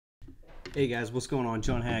Hey guys, what's going on?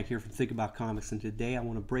 John Haddock here from Think About Comics, and today I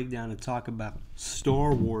want to break down and talk about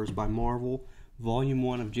Star Wars by Marvel, Volume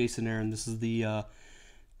 1 of Jason Aaron. This is the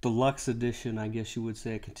deluxe edition, I guess you would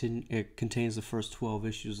say. It contains the first 12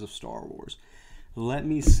 issues of Star Wars. Let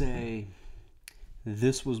me say,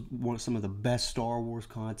 this was some of the best Star Wars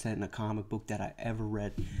content in a comic book that I ever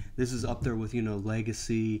read. This is up there with,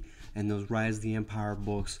 Legacy and those Rise of the Empire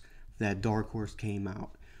books that Dark Horse came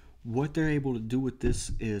out. What they're able to do with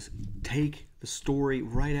this is take the story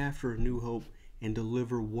right after A New Hope and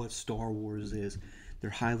deliver what Star Wars is.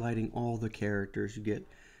 They're highlighting all the characters. You get,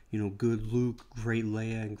 good Luke, great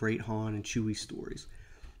Leia, and great Han and Chewie stories.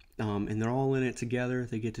 And they're all in it together.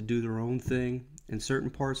 They get to do their own thing. In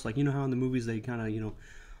certain parts, like, how in the movies they kind of,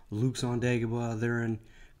 Luke's on Dagobah, they're in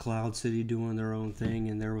Cloud City doing their own thing,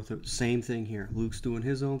 and they're with the same thing here. Luke's doing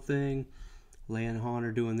his own thing. Leia and Han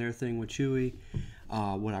are doing their thing with Chewie.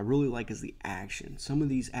 What I really like is the action. Some of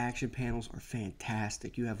these action panels are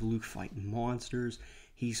fantastic. You have Luke fighting monsters.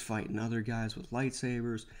 He's fighting other guys with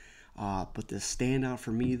lightsabers. But the standout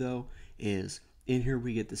for me, though, is in here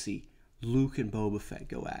we get to see Luke and Boba Fett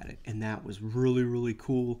go at it. And that was really, really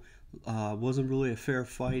cool. Wasn't really a fair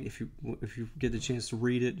fight. If you get the chance to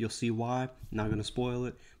read it, you'll see why. I'm not going to spoil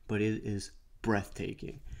it, but it is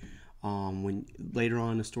breathtaking. When later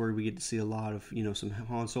on in the story we get to see a lot of some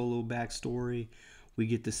Han Solo backstory. We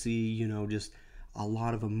get to see just a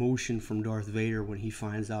lot of emotion from Darth Vader when he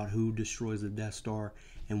finds out who destroys the Death Star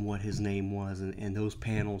and what his name was, and those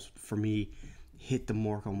panels for me hit the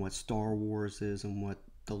mark on what Star Wars is and what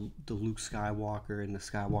the Luke Skywalker and the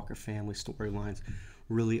Skywalker family storylines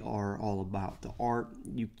really are all about. The art,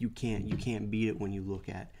 you can't beat it when you look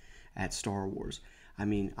at Star Wars. I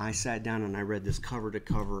mean, I sat down and I read this cover to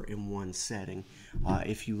cover in one setting.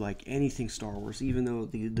 If you like anything Star Wars, even though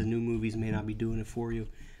the new movies may not be doing it for you,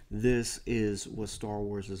 this is what Star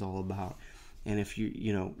Wars is all about. And if you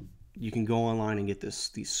can go online and get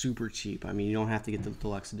these super cheap. I mean, you don't have to get the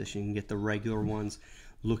deluxe edition. You can get the regular ones,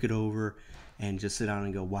 look it over, and just sit down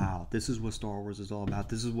and go, wow, this is what Star Wars is all about.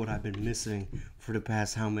 This is what I've been missing for the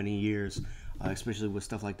past how many years. Especially with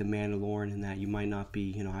stuff like The Mandalorian and that, you might not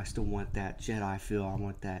be, I still want that Jedi feel. I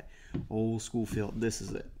want that old school feel. This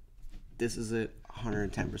is it. This is it,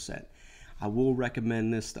 110%. I will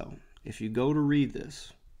recommend this, though. If you go to read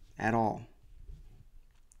this at all,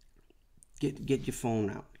 get your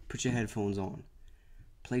phone out. Put your headphones on.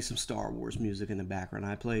 Play some Star Wars music in the background.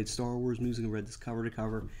 I played Star Wars music and read this cover to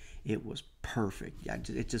cover. It was perfect.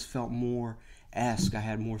 It just felt more esque. I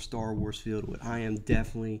had more Star Wars feel to it. I am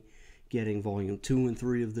definitely getting volume 2 and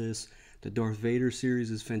 3 of this. The Darth Vader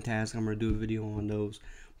series is fantastic. I'm going to do a video on those.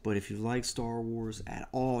 But if you like Star Wars at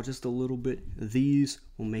all, just a little bit, these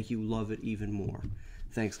will make you love it even more.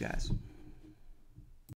 Thanks, guys.